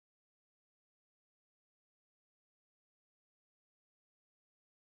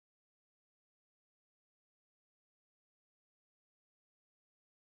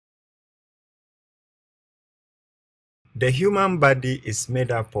The human body is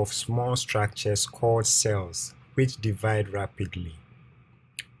made up of small structures called cells, which divide rapidly.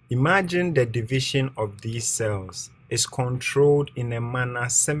 Imagine the division of these cells is controlled in a manner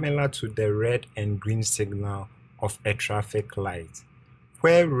similar to the red and green signal of a traffic light,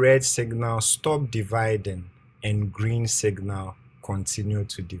 where red signal stop dividing and green signal continue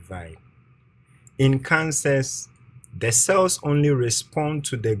to divide. In cancers, the cells only respond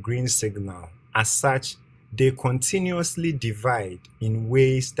to the green signal. As such, they continuously divide in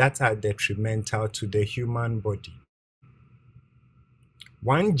ways that are detrimental to the human body.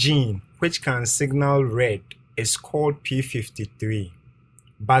 One gene which can signal red is called p53,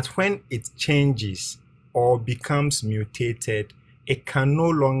 but when it changes or becomes mutated, it can no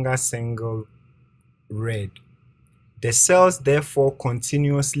longer signal red. The cells therefore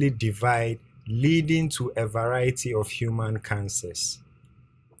continuously divide, leading to a variety of human cancers.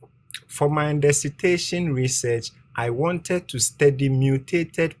 For my dissertation research, I wanted to study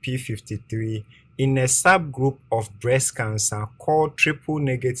mutated p53 in a subgroup of breast cancer called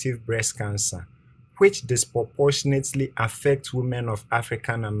triple-negative breast cancer, which disproportionately affects women of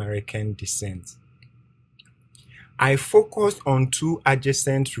African American descent. I focused on two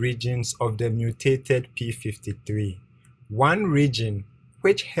adjacent regions of the mutated p53. One region,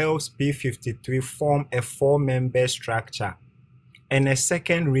 which helps p53 form a four-member structure, and a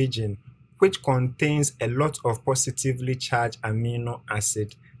second region, which contains a lot of positively charged amino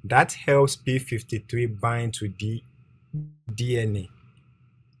acid that helps p53 bind to DNA.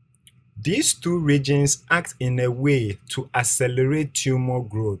 These two regions act in a way to accelerate tumor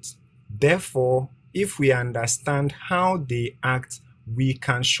growth. Therefore, if we understand how they act, we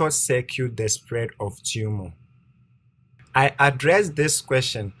can short-circuit the spread of tumor. I addressed this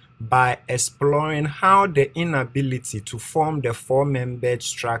question by exploring how the inability to form the four-membered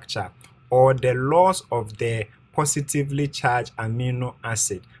structure or the loss of the positively charged amino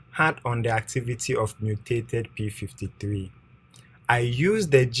acid had on the activity of mutated p53. I used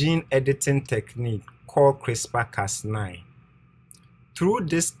the gene editing technique called CRISPR-Cas9. Through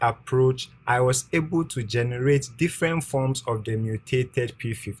this approach, I was able to generate different forms of the mutated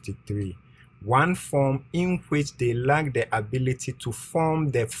p53. One form in which they lack the ability to form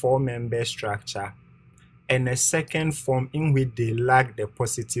the four-member structure, and a second form in which they lack the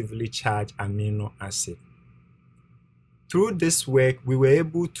positively charged amino acid. Through this work, we were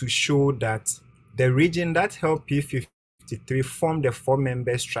able to show that the region that helped p53 form the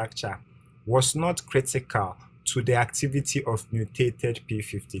four-member structure was not critical to the activity of mutated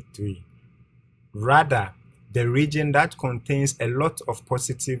p53. Rather, the region that contains a lot of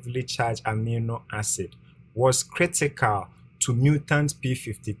positively charged amino acid was critical to mutant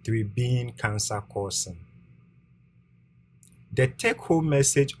p53 being cancer-causing. The take-home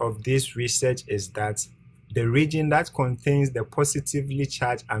message of this research is that the region that contains the positively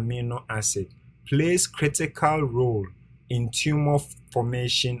charged amino acid plays a critical role in tumor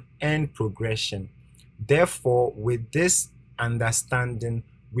formation and progression. Therefore, with this understanding,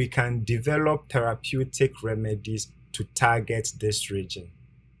 we can develop therapeutic remedies to target this region.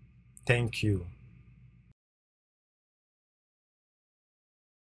 Thank you.